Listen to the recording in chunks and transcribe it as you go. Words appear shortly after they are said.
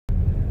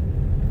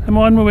I'm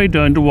on my way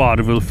down to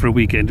Waterville for a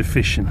weekend of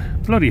fishing.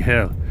 Bloody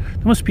hell,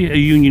 there must be a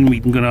union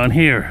meeting going on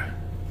here.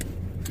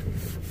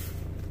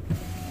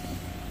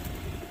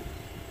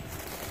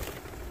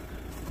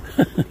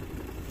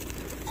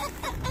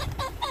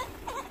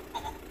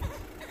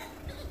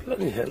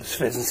 Bloody hell, there's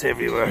pheasants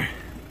everywhere.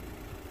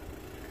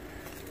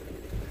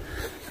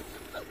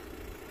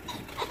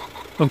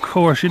 Of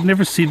course, you'd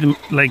never see them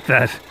like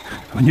that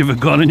when you have a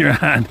gun in your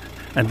hand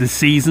and the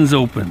season's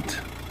opened.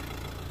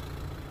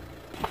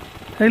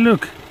 Hey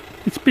look,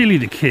 it's Billy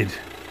the kid.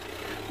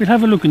 We'll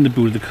have a look in the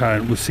boot of the car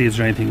and we'll see if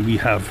there's anything we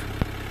have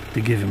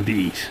to give him to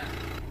eat.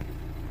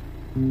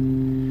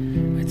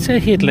 I'd say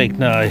he'd like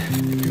now a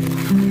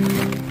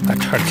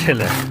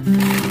tortilla.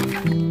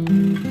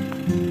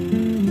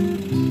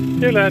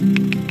 Here lad,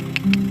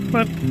 come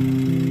on,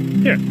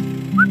 here.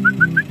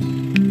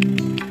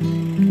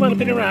 Come on, a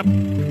bit of wrap.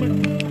 Come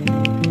on.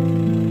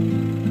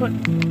 Come on.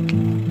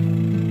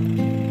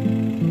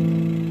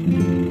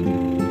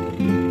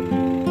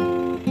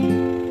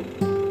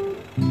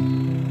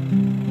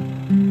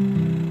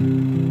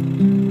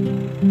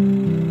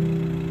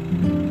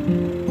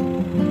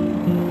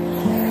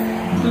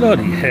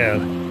 Bloody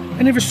hell,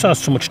 I never saw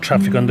so much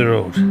traffic on the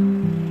road.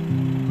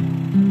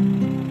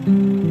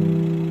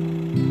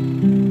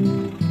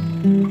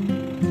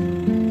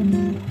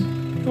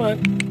 Come on,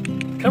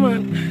 come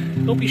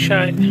on, don't be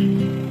shy.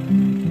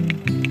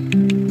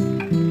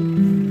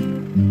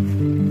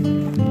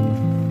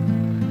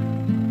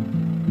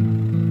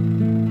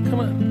 Come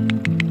on.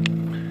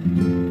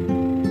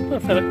 Come on,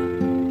 fella.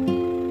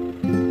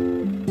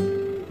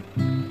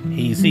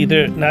 He's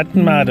either not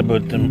mad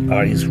about them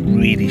or he's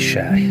really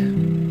shy.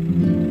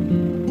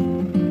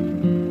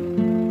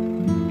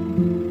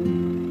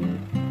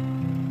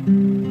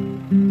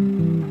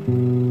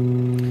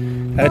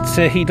 I'd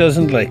say he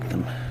doesn't like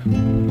them.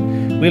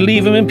 We'll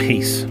leave him in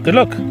peace. Good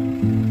luck.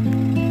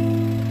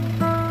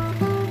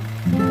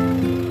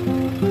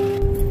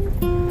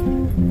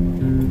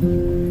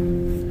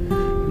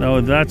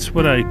 Now that's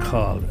what I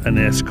call an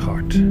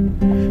escort to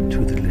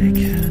the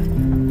lake.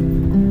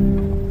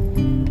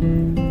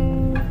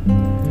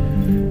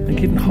 I'm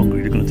getting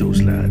hungry looking at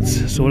those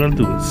lads. So what I'll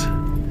do is,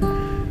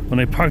 when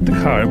I park the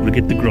car, we'll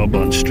get the grub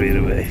on straight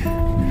away.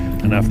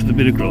 And after the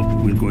bit of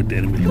grub, we'll go out there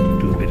and we'll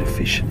do a bit of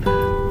fishing.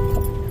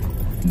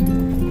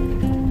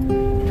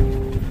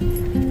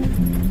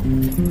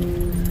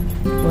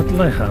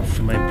 What'll I have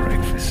for my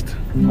breakfast?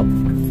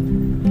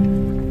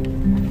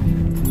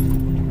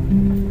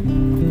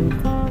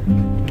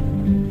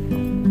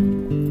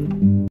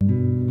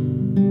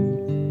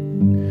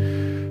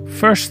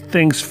 First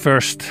things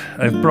first,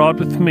 I've brought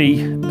with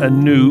me a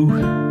new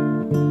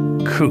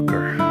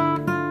cooker.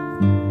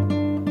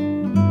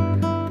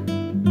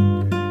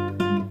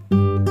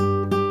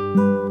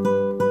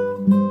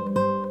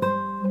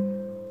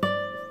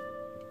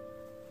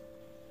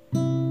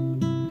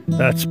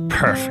 That's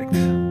perfect.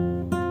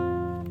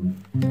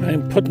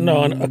 I'm putting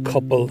on a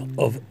couple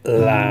of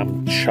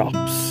lamb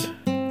chops.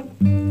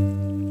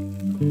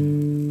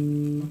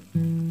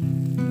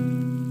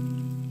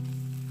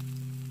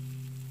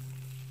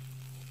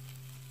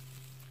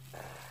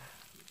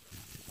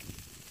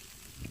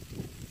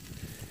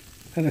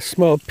 And a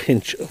small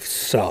pinch of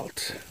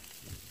salt.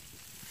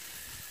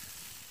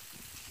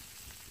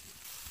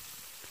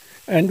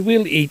 And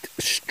we'll eat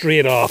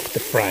straight off the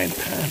frying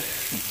pan.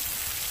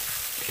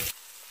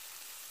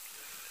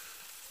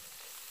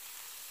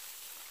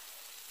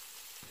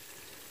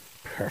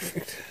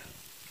 Perfect.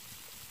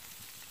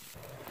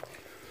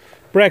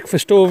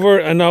 Breakfast over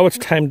and now it's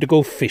time to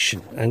go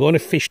fishing. I'm going to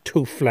fish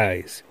 2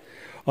 flies.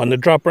 On the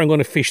dropper I'm going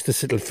to fish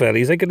this little fella.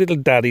 He's like a little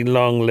daddy,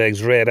 long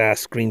legs, red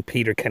ass, green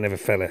Peter kind of a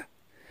fella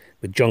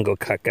with jungle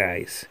cock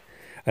eyes.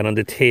 And on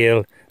the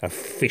tail I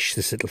fish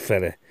this little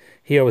fella.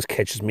 He always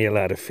catches me a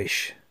lot of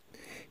fish.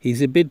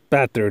 He's a bit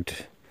battered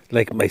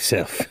like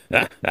myself.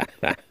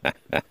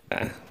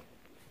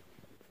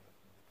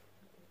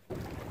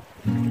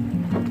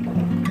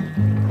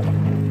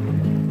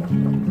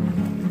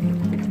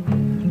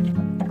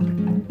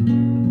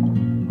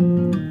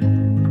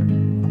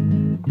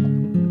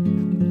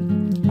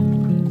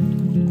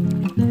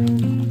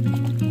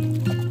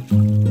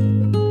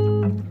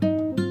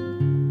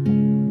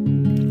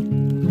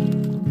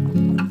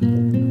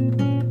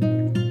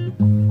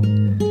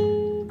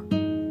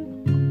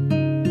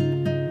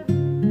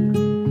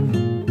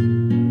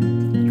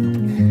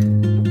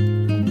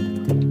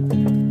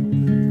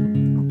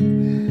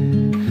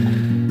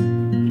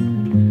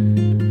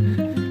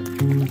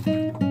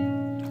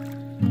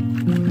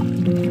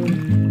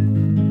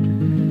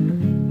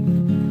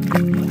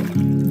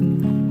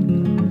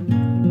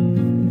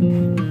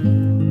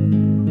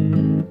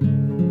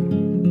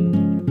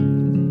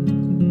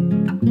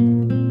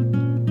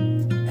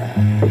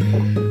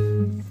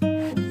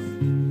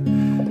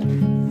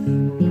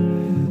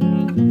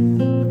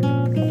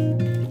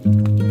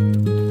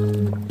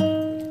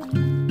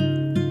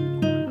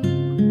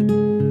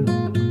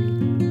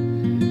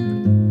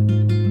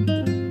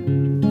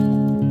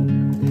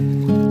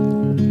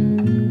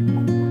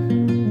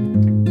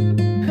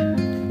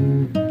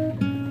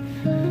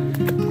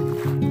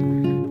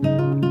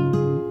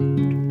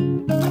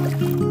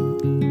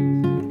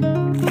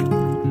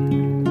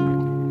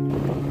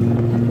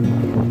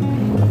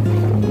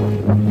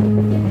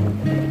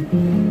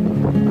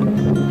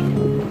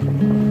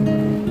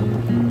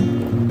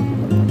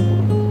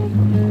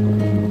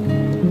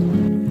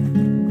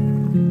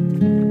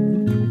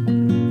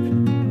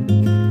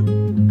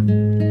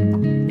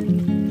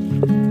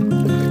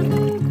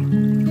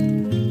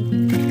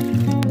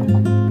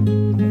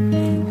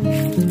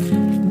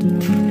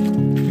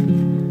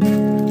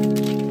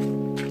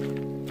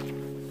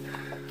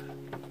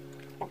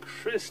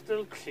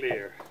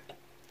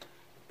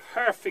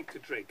 perfect to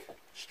drink,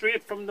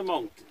 straight from the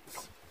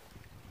mountains.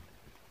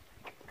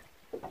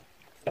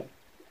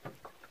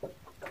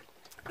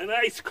 And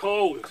ice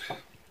cold.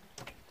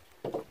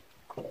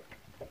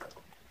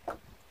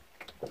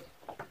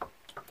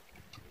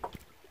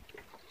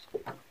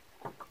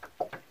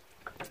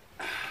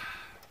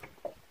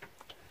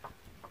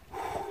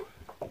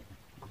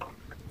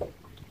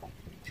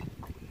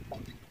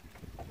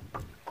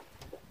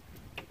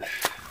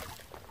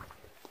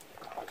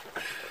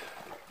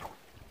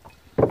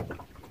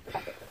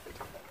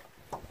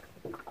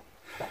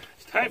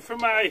 Time for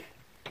my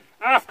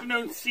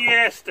afternoon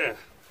siesta.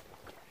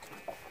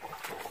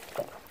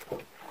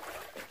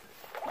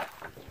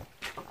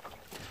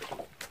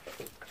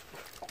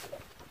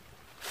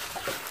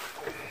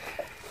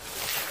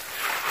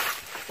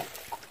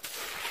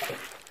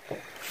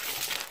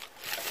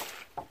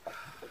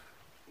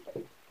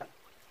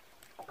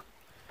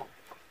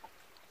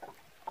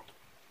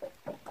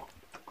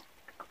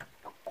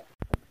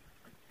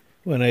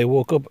 When I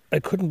woke up, I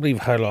couldn't believe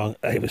how long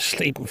I was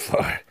sleeping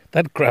for.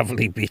 That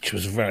gravelly beach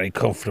was very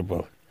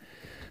comfortable.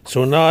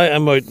 So now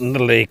I'm out in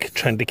the lake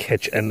trying to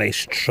catch a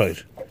nice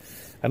trout.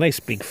 A nice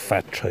big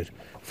fat trout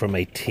for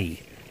my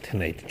tea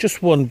tonight.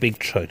 Just one big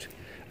trout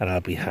and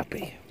I'll be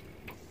happy.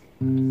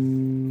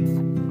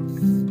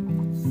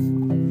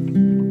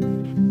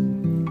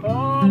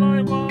 All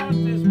I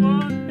want is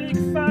one big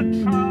fat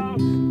trout.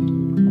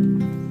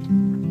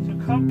 So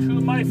come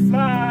to my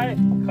fly,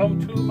 come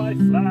to my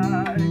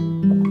fly.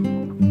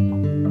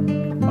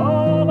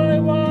 All I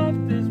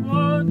want is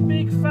one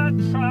big fat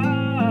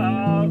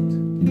trout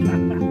to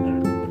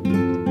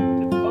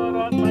put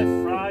on my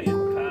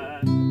frying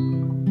pan.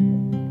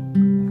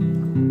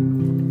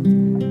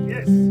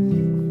 Yes.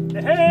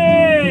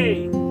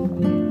 Hey!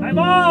 I'm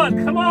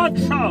on! Come on,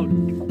 trout!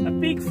 A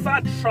big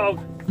fat trout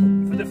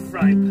for the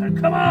frying pan.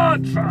 Come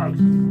on, trout!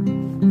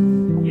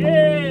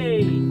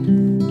 Yay!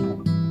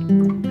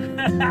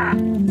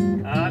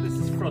 Ah, this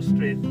is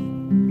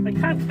frustrating. I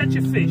can't catch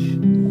a fish.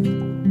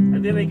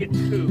 And then I get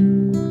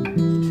two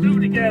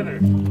together.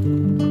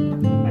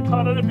 I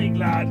caught it a big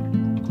lad,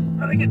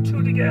 and I get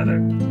two together.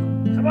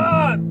 Come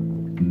on!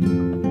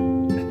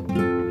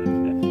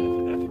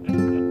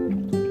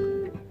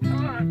 Come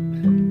on!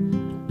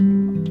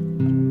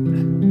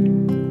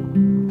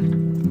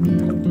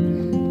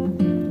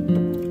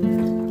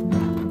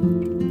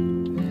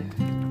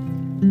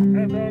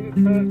 And then I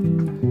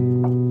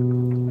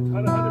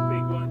thought I had a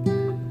big one.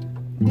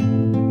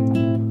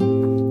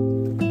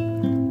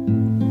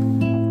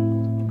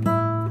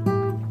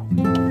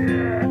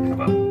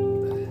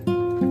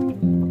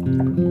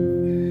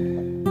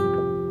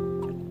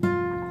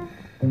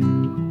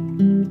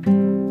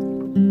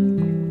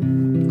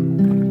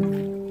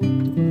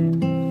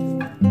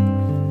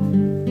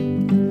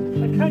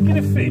 Get a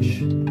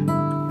fish, and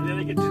then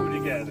I get two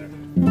together.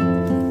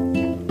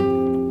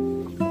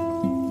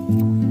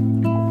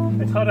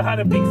 I thought I had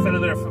a big fella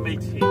there for my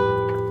tea,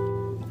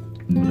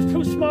 but there's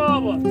two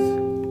small ones.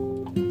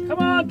 Come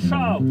on,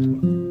 trout!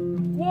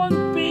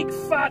 One big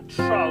fat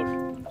trout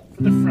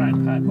for the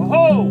frying pan.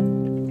 Oh-ho!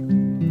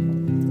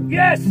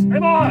 Yes,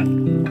 I'm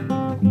on!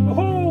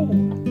 Oh-ho!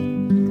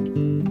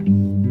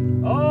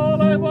 All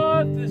I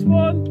want is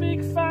one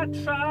big fat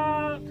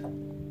trout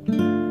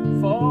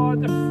for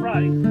the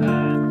frying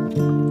pan.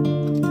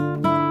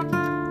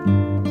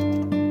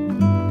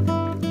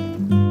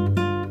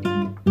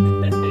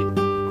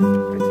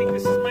 I think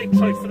this is my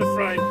trout for the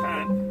frying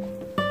pan.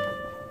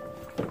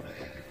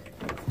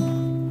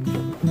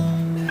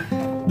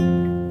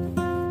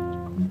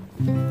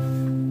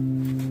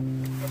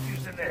 I'll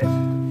use the net.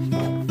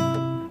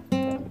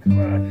 Come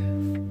on.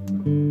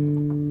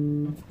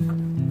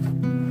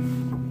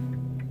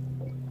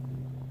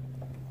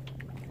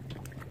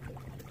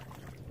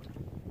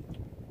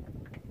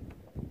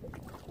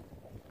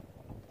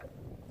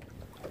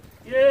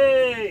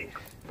 Yay!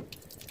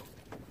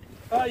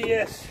 Oh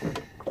yes,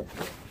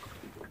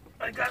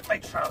 I got my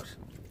trout.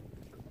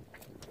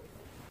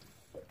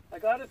 I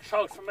got a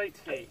trout for my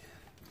tea.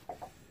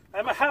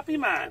 I'm a happy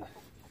man.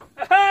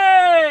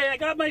 Hey, I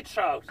got my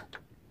trout.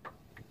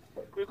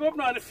 We'll go up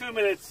now in a few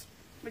minutes.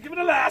 We'll give it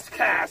a last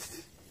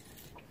cast.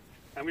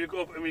 And we'll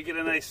go up and we'll get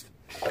a nice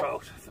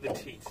trout for the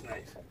tea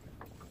tonight.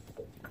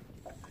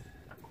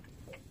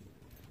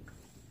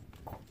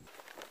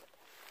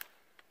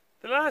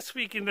 The last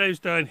weekend I was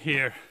down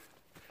here,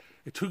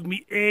 it took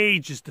me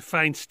ages to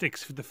find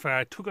sticks for the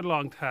fire. It took a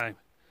long time.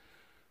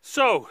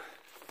 So,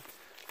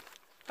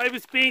 I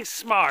was being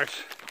smart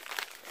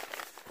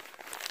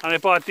and I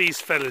bought these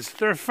fellas.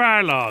 They're a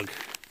fire log.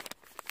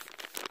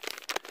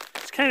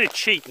 It's kind of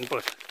cheating,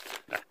 but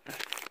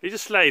you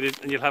just light it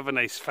and you'll have a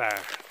nice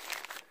fire.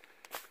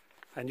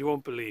 And you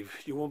won't believe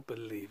it. You won't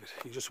believe it.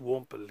 You just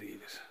won't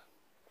believe it.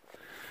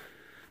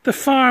 The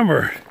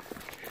farmer,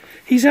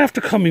 he's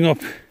after coming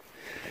up.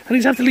 And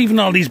he's after leaving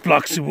all these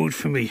blocks of wood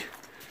for me.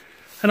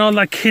 And all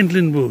that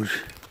kindling wood.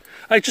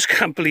 I just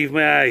can't believe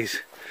my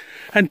eyes.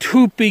 And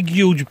two big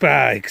huge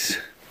bags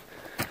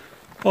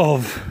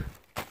of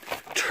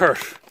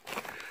turf.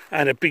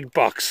 And a big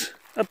box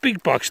A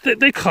big box,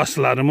 they cost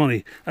a lot of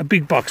money. A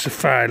big box of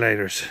fire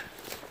lighters.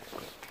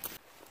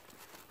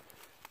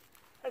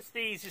 That's the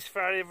easiest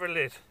fire I ever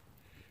lit,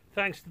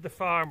 thanks to the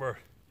farmer.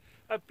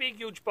 A big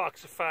huge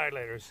box of fire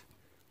lighters.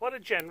 What a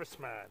generous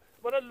man.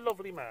 What a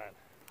lovely man.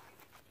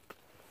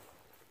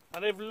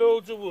 And I've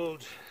loads of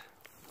wood.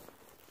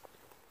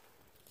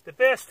 The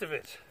best of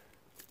it.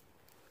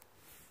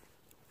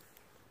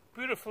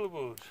 Beautiful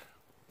wood.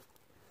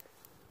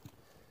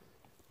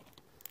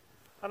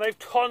 And I've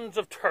tons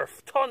of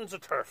turf, tons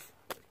of turf.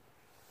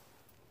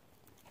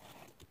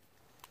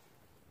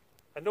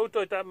 And no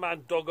doubt that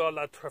man dug all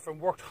that turf and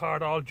worked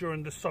hard all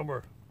during the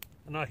summer.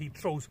 And now he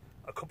throws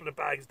a couple of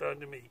bags down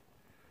to me.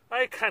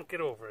 I can't get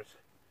over it.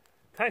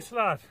 Thanks a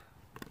lot.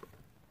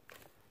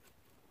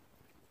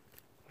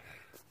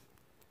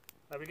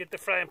 Now we get the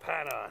frying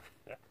pan on.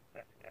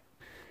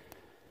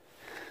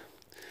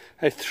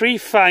 I have 3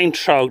 fine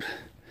trout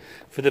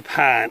for the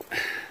pan.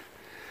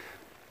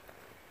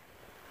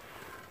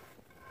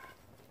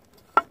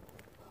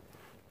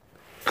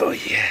 Oh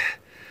yeah,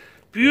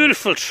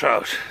 beautiful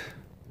trout.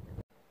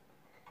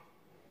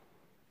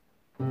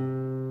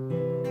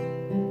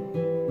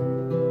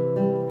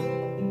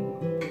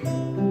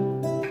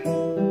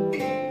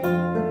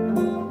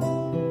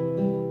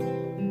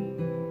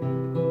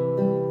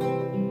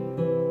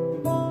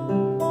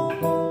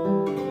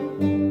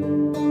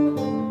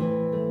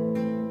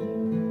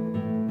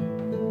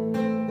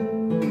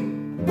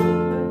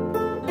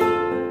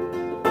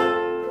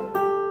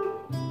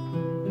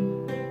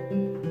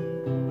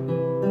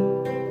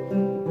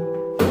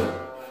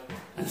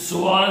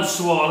 So on and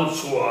so on and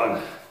so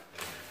on.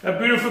 A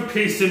beautiful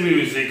piece of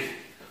music.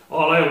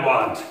 All I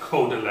want,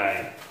 Coda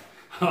line.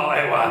 All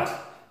I want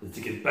is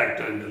to get back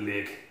down the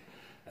lake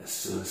as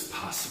soon as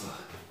possible.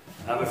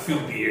 Have a few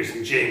beers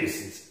and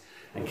Jamesons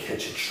and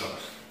catch a trout.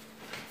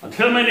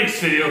 Until my next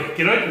video,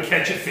 get out and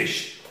catch a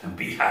fish and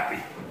be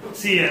happy.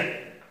 See ya.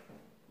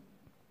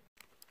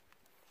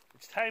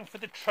 It's time for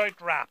the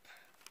trout wrap.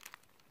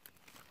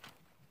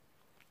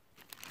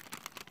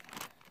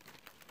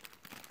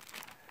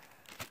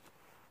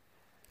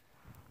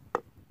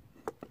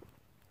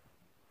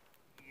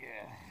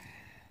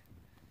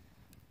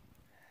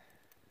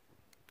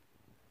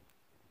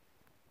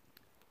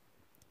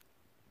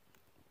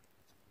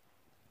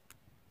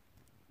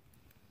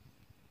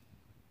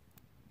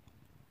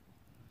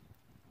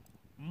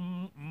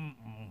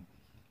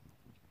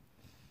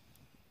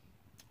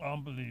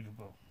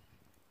 Unbelievable.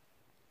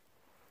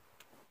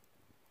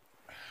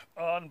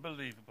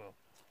 Unbelievable.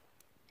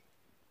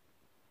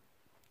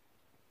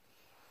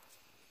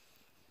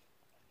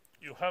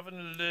 You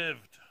haven't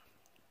lived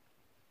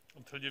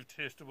until you've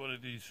tasted one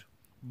of these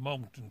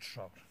mountain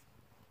trout.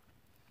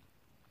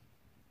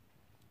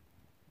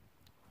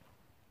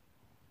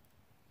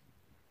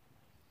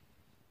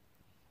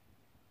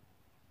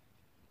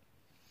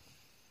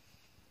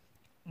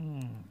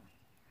 Mmm.